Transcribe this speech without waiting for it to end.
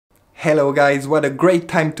Hello guys, what a great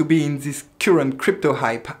time to be in this current crypto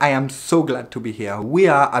hype. I am so glad to be here. We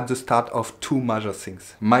are at the start of two major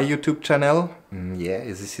things. My YouTube channel,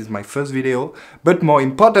 this is my first video, but more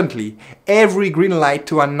importantly, every green light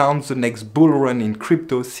to announce the next bull run in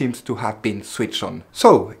crypto seems to have been switched on.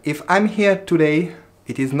 So, if I'm here today,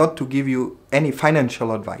 it is not to give you any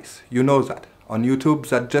financial advice. You know that. On YouTube,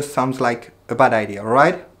 that just sounds like a bad idea,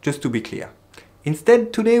 right? Just to be clear.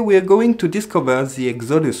 Instead, today we are going to discover the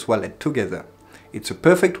Exodus wallet together. It's a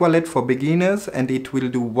perfect wallet for beginners and it will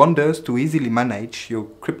do wonders to easily manage your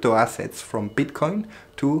crypto assets from Bitcoin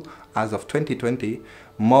to, as of 2020,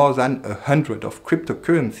 more than 100 of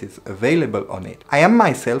cryptocurrencies available on it. I am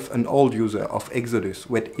myself an old user of Exodus,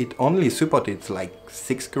 where it only supported like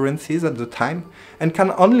 6 currencies at the time, and can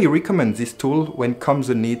only recommend this tool when comes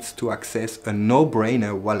the needs to access a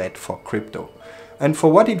no-brainer wallet for crypto. And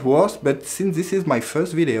for what it was, but since this is my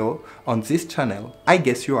first video on this channel, I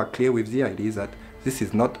guess you are clear with the idea that this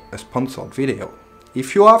is not a sponsored video.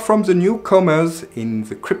 If you are from the newcomers in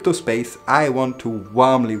the crypto space, I want to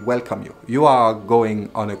warmly welcome you. You are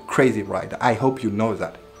going on a crazy ride. I hope you know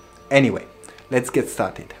that. Anyway, let's get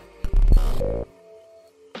started.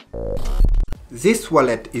 This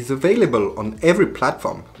wallet is available on every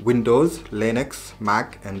platform: Windows, Linux,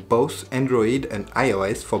 Mac, and both Android and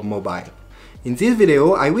iOS for mobile. In this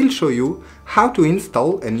video, I will show you how to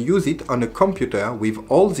install and use it on a computer with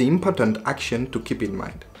all the important action to keep in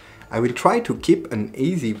mind. I will try to keep an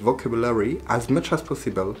easy vocabulary as much as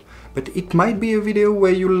possible, but it might be a video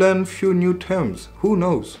where you learn few new terms, who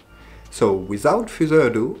knows? So without further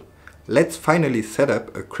ado, let's finally set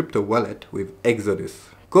up a crypto wallet with Exodus.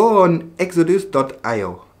 Go on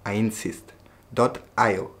exodus.io, I insist,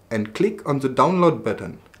 .io, and click on the download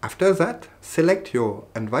button. After that, select your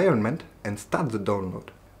environment and start the download.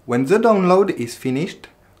 When the download is finished,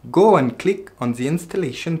 go and click on the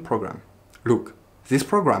installation program. Look, this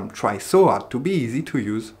program tries so hard to be easy to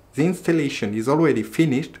use, the installation is already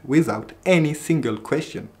finished without any single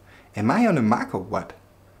question. Am I on a Mac or what?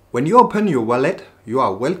 When you open your wallet, you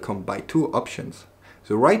are welcomed by two options.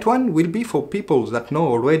 The right one will be for people that know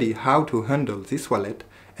already how to handle this wallet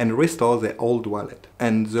and restore their old wallet.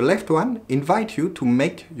 And the left one invites you to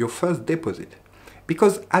make your first deposit.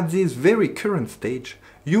 Because at this very current stage,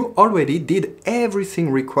 you already did everything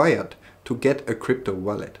required to get a crypto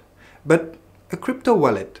wallet. But a crypto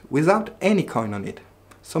wallet without any coin on it.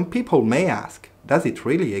 Some people may ask, does it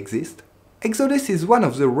really exist? Exodus is one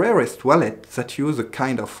of the rarest wallets that use a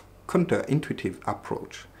kind of counterintuitive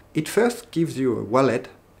approach. It first gives you a wallet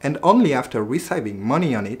and only after receiving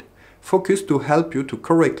money on it, focus to help you to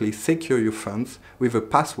correctly secure your funds with a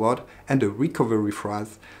password and a recovery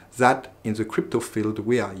phrase that in the crypto field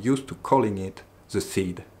we are used to calling it the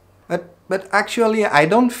seed. But actually I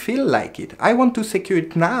don't feel like it. I want to secure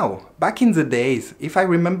it now. Back in the days, if I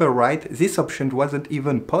remember right, this option wasn't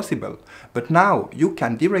even possible. But now you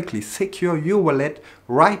can directly secure your wallet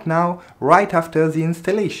right now, right after the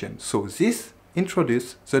installation. So this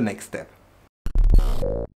introduces the next step.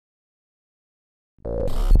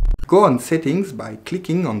 Go on Settings by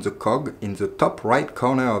clicking on the cog in the top right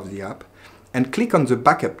corner of the app and click on the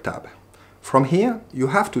Backup tab. From here, you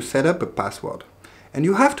have to set up a password. And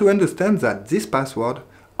you have to understand that this password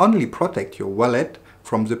only protects your wallet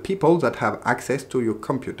from the people that have access to your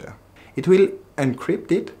computer. It will encrypt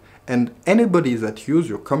it, and anybody that uses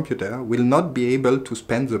your computer will not be able to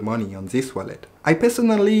spend the money on this wallet. I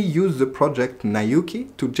personally use the project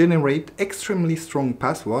Nayuki to generate extremely strong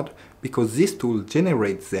passwords because this tool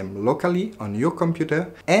generates them locally on your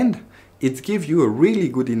computer and it gives you a really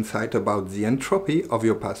good insight about the entropy of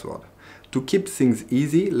your password. To keep things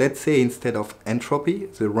easy, let's say instead of entropy,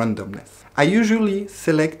 the randomness. I usually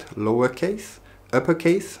select lowercase,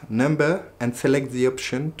 uppercase, number and select the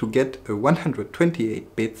option to get a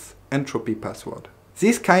 128 bits entropy password.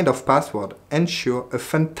 This kind of password ensures a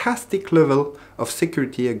fantastic level of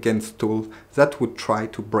security against tools that would try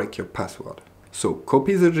to break your password. So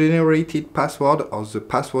copy the generated password or the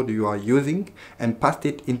password you are using and paste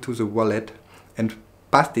it into the wallet and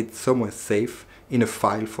paste it somewhere safe in a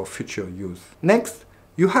file for future use. Next,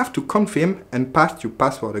 you have to confirm and paste your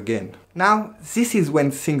password again. Now, this is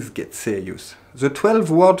when things get serious. The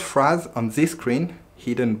 12-word phrase on this screen,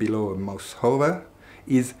 hidden below a mouse hover,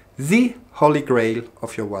 is the holy grail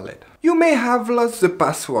of your wallet. You may have lost the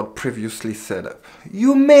password previously set up.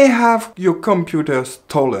 You may have your computer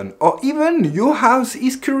stolen, or even your house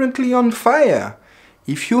is currently on fire.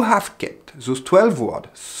 If you have kept those 12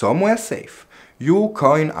 words somewhere safe, your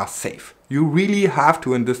coins are safe. You really have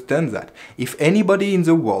to understand that. If anybody in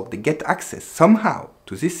the world they get access somehow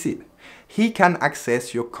to this seed, he can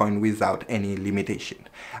access your coin without any limitation.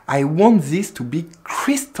 I want this to be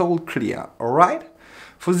crystal clear, alright?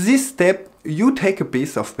 For this step, you take a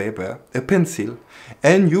piece of paper, a pencil,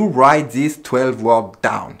 and you write these 12 words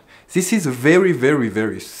down. This is a very, very,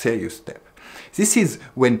 very serious step. This is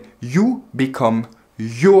when you become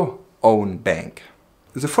your own bank.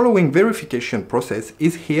 The following verification process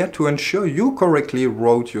is here to ensure you correctly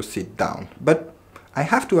wrote your seed down. But I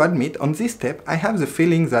have to admit, on this step, I have the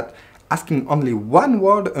feeling that asking only one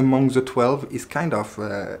word among the 12 is kind of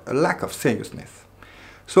a lack of seriousness.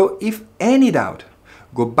 So if any doubt,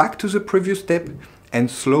 go back to the previous step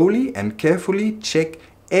and slowly and carefully check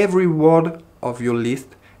every word of your list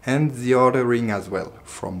and the ordering as well,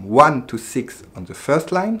 from 1 to 6 on the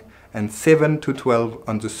first line and 7 to 12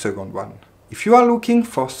 on the second one. If you are looking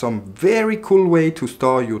for some very cool way to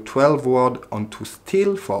store your 12 word onto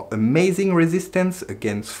steel for amazing resistance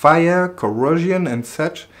against fire, corrosion and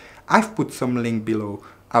such, I've put some link below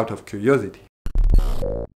out of curiosity.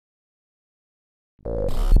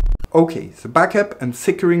 Okay, the backup and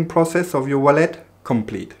securing process of your wallet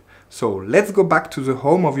complete. So let's go back to the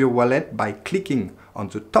home of your wallet by clicking on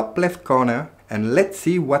the top left corner and let's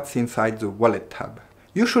see what's inside the wallet tab.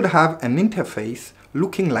 You should have an interface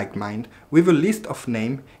looking like mine with a list of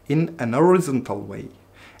names in an horizontal way.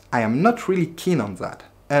 I am not really keen on that,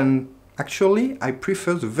 and actually I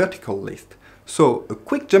prefer the vertical list. So a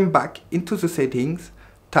quick jump back into the settings,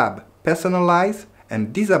 tab personalize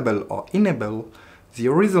and disable or enable the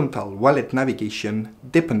horizontal wallet navigation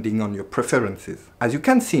depending on your preferences. As you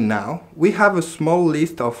can see now, we have a small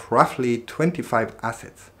list of roughly 25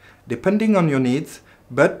 assets, depending on your needs,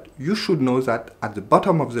 but you should know that at the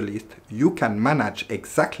bottom of the list, you can manage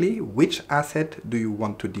exactly which asset do you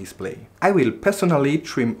want to display. I will personally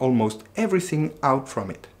trim almost everything out from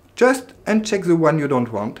it. Just uncheck the one you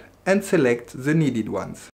don't want and select the needed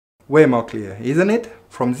ones. Way more clear, isn't it?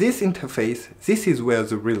 From this interface, this is where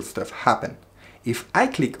the real stuff happens. If I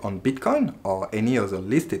click on Bitcoin or any other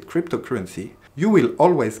listed cryptocurrency, you will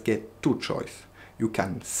always get two choices. You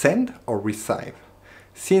can send or receive.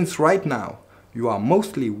 Since right now you are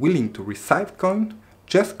mostly willing to receive coin,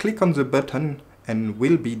 just click on the button and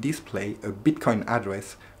will be displayed a Bitcoin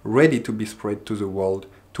address ready to be spread to the world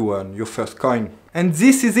to earn your first coin. And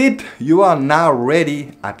this is it! You are now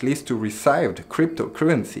ready at least to receive the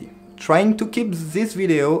cryptocurrency. Trying to keep this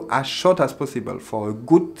video as short as possible for a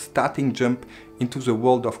good starting jump into the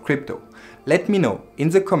world of crypto. Let me know in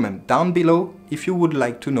the comment down below if you would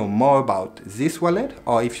like to know more about this wallet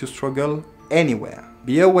or if you struggle anywhere.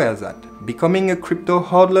 Be aware that becoming a crypto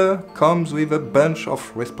hodler comes with a bunch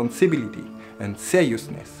of responsibility and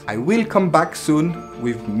seriousness. I will come back soon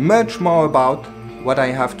with much more about what I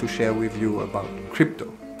have to share with you about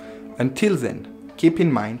crypto. Until then, keep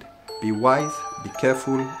in mind, be wise, be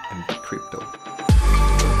careful, and be crypto.